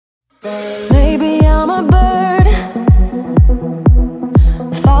Maybe I'm a bird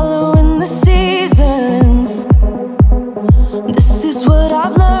following the seasons. This is what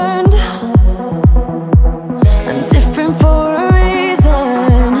I've learned. I'm different for a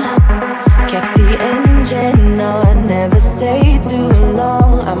reason. Kept the engine on, never stay too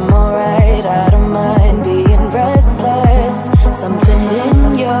long. I'm alright, I don't mind being restless. Something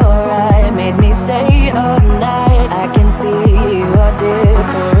in your eye made me stay up night. I can see you are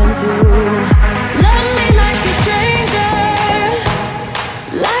different too. Love me like a stranger,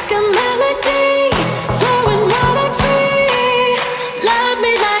 like a melody flowing wild and free. Love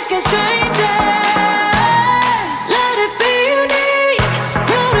me like a stranger, let it be unique.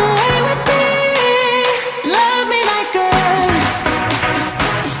 Run away with me. Love me like a,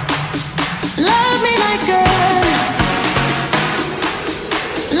 love me like a,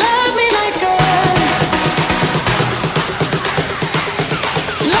 love me like a,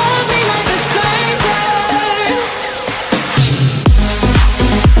 love me like a stranger.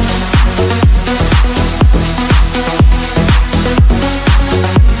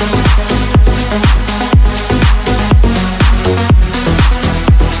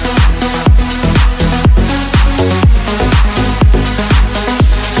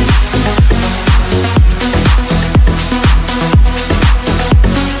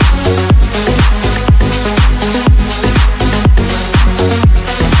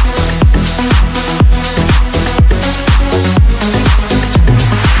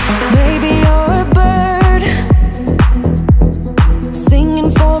 Maybe you're a bird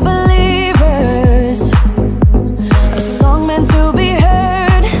singing for believers, a song meant to be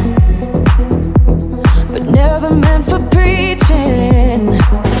heard, but never meant for preaching.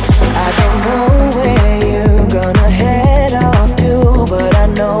 I don't know where you're gonna head off to, but I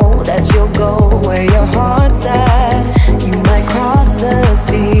know that you'll go where your heart's at. You might cross the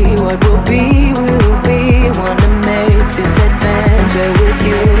sea, what will be, will be. Wanna make this adventure with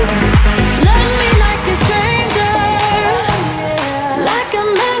you. Love me like a stranger, like a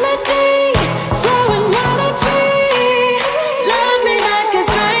melody flowing wild and free. Love me like a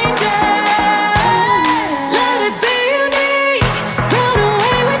stranger, let it be unique. Run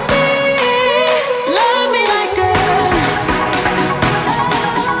away with me. Love me like a,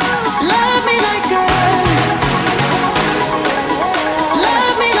 love me like a,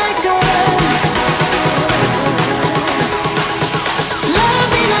 love me like a,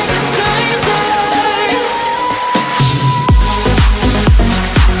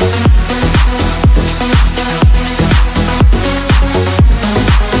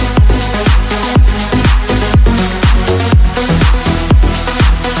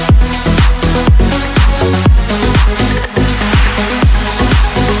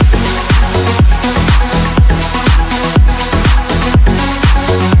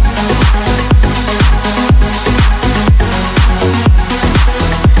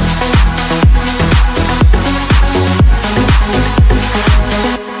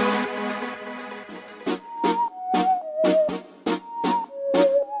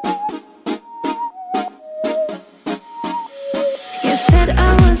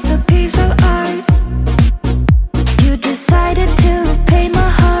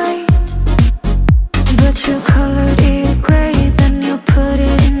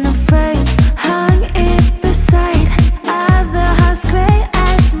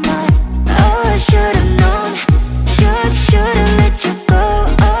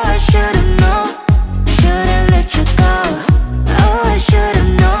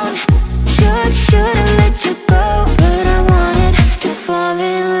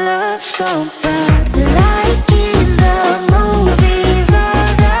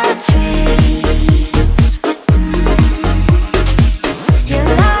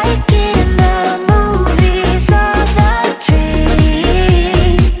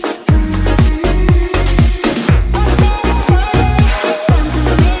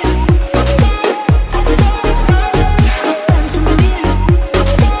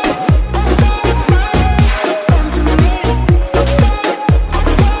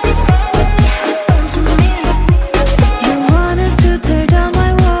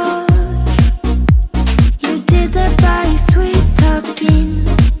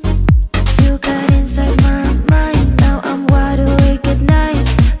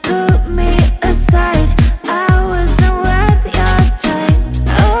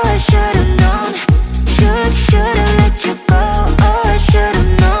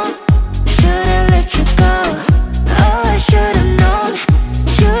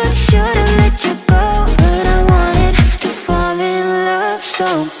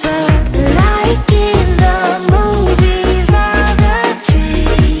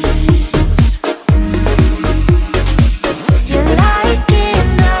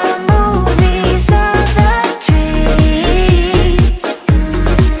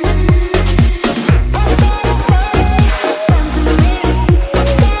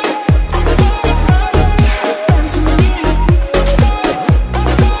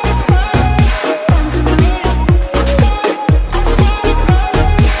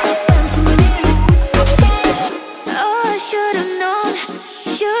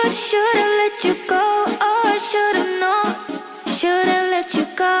 Should've let you go. Oh, I should've known. Should've let you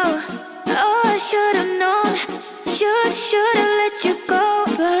go. Oh, I should've known. Should've